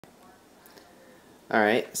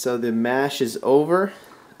Alright, so the mash is over.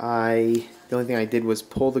 The only thing I did was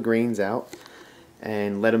pull the grains out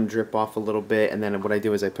and let them drip off a little bit, and then what I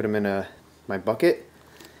do is I put them in my bucket,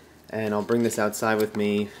 and I'll bring this outside with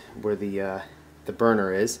me where the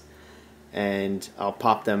burner is, and I'll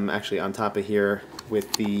pop them actually on top of here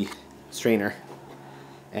with the strainer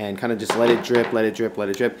and kind of just let it drip, let it drip, let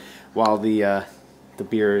it drip while the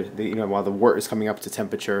beer, while the wort is coming up to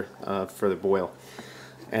temperature for the boil.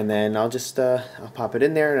 And then I'll just I'll pop it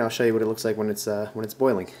in there and I'll show you what it looks like when it's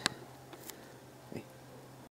boiling.